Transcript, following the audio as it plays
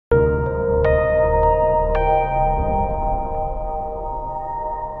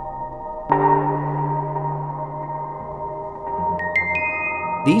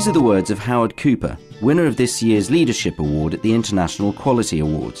These are the words of Howard Cooper, winner of this year's Leadership Award at the International Quality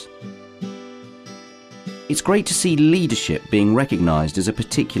Awards. It's great to see leadership being recognised as a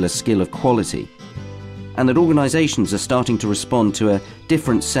particular skill of quality, and that organisations are starting to respond to a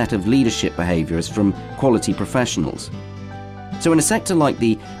different set of leadership behaviours from quality professionals. So in a sector like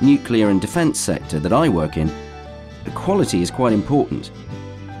the nuclear and defence sector that I work in, quality is quite important.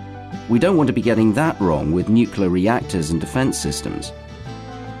 We don't want to be getting that wrong with nuclear reactors and defence systems.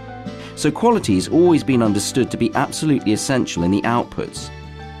 So quality has always been understood to be absolutely essential in the outputs.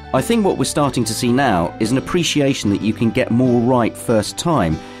 I think what we're starting to see now is an appreciation that you can get more right first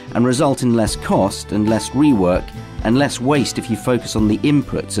time and result in less cost and less rework and less waste if you focus on the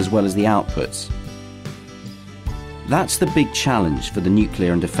inputs as well as the outputs. That's the big challenge for the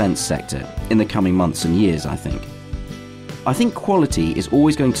nuclear and defence sector in the coming months and years, I think. I think quality is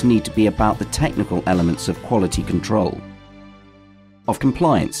always going to need to be about the technical elements of quality control, of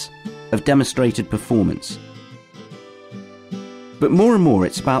compliance, of demonstrated performance. But more and more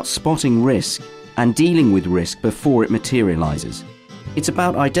it's about spotting risk and dealing with risk before it materialises. It's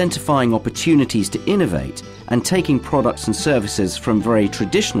about identifying opportunities to innovate and taking products and services from very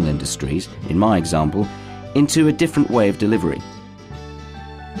traditional industries, in my example, into a different way of delivery.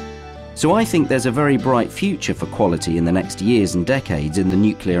 So I think there's a very bright future for quality in the next years and decades in the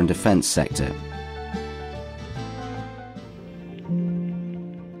nuclear and defence sector.